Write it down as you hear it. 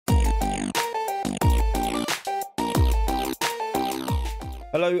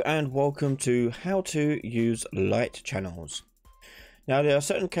Hello and welcome to how to use light channels. Now there are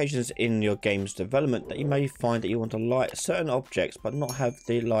certain occasions in your game's development that you may find that you want to light certain objects but not have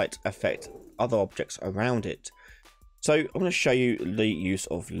the light affect other objects around it. So I'm going to show you the use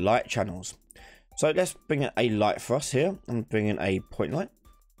of light channels. So let's bring in a light for us here. I'm bringing a point light.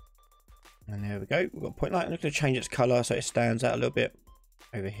 And there we go, we've got a point light. I'm going to change its colour so it stands out a little bit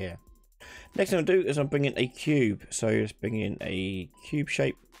over here. Next thing I'll do is I'm bringing a cube. So let's bring in a cube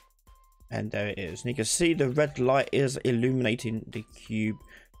shape. And there it is. And you can see the red light is illuminating the cube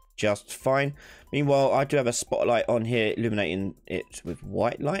just fine. Meanwhile, I do have a spotlight on here illuminating it with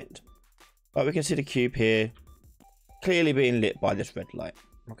white light. But we can see the cube here clearly being lit by this red light.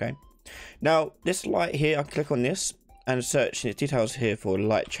 Okay. Now, this light here, I click on this and search the details here for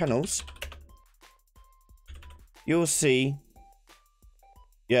light channels. You'll see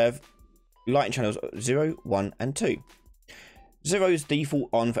you have lighting channels 0, 1 and 2. 0 is default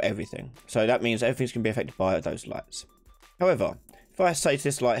on for everything, so that means everything's going to be affected by those lights. However, if I say to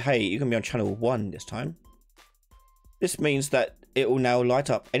this light, hey, you're going to be on channel 1 this time, this means that it will now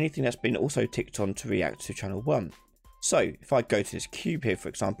light up anything that's been also ticked on to react to channel 1. So if I go to this cube here, for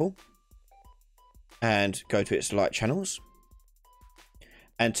example, and go to its light channels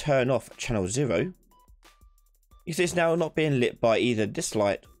and turn off channel 0, you see it's now not being lit by either this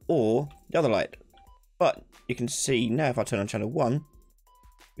light or the other light. But you can see now if I turn on channel 1,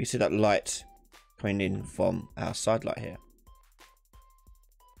 we see that light coming in from our side light here.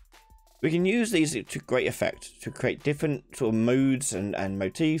 We can use these to great effect to create different sort of moods and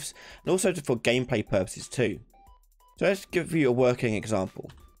motifs, and also for gameplay purposes too. So let's give you a working example.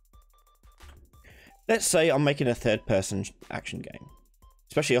 Let's say I'm making a third-person action game,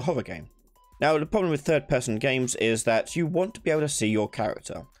 especially a horror game. Now the problem with third-person games is that you want to be able to see your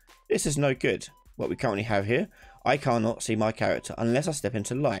character. This is no good. What we currently have here, I cannot see my character unless I step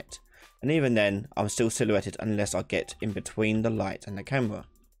into light, and even then I'm still silhouetted unless I get in between the light and the camera.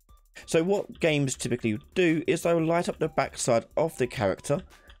 So what games typically do is they'll light up the backside of the character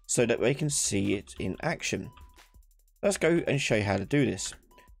so that they can see it in action. Let's go and show you how to do this.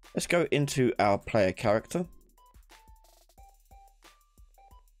 Let's go into our player character.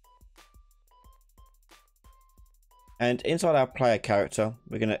 And inside our player character,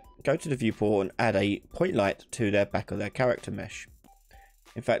 we're going to go to the viewport and add a point light to their back of their character mesh.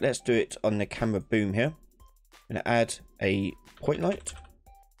 In fact, let's do it on the camera boom here. I'm going to add a point light.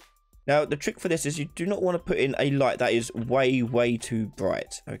 Now, the trick for this is you do not want to put in a light that is way too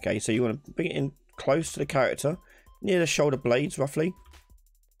bright. Okay, so you want to bring it in close to the character, near the shoulder blades roughly.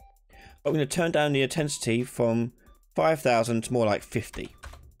 But we're going to turn down the intensity from 5,000 to more like 50. So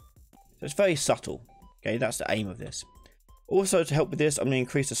it's very subtle. Okay, that's the aim of this. Also, to help with this, I'm going to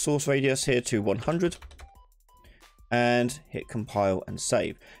increase the source radius here to 100 and hit compile and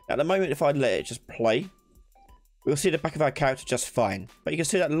save. Now, at the moment, if I let it just play, we'll see the back of our character just fine. But you can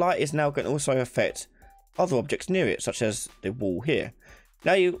see that light is now going to also affect other objects near it, such as the wall here.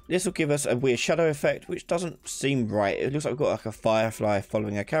 Now, this will give us a weird shadow effect, which doesn't seem right. It looks like we've got like a firefly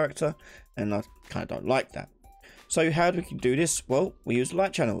following our character, and I kind of don't like that. So how do we do this? Well, we use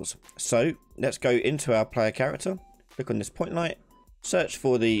light channels. So let's go into our player character, click on this point light, search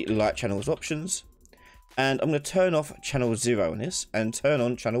for the light channels options, and I'm going to turn off channel 0 on this and turn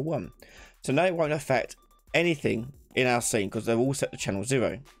on channel 1. So now it won't affect anything in our scene because they're all set to channel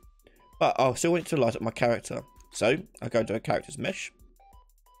 0. But I still want it to light up my character. So I go to a character's mesh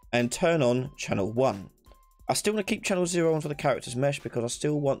and turn on channel 1. I still want to keep channel 0 on for the character's mesh because I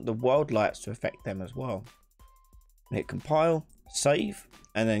still want the world lights to affect them as well. Hit compile, save,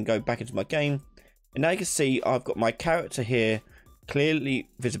 and then go back into my game. And now you can see I've got my character here clearly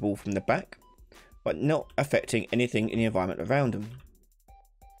visible from the back, but not affecting anything in the environment around them.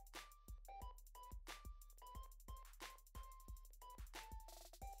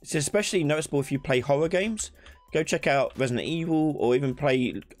 It's especially noticeable if you play horror games. Go check out Resident Evil or even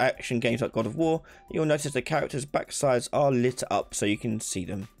play action games like God of War. You'll notice the characters' backsides are lit up so you can see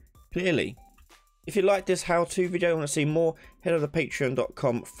them clearly. If you like this how-to video and want to see more, head over to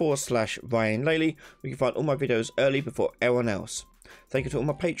patreon.com/Ryan Laley, where you can find all my videos early before everyone else. Thank you to all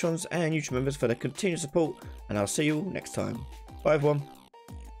my patrons and YouTube members for their continued support, and I'll see you all next time. Bye everyone.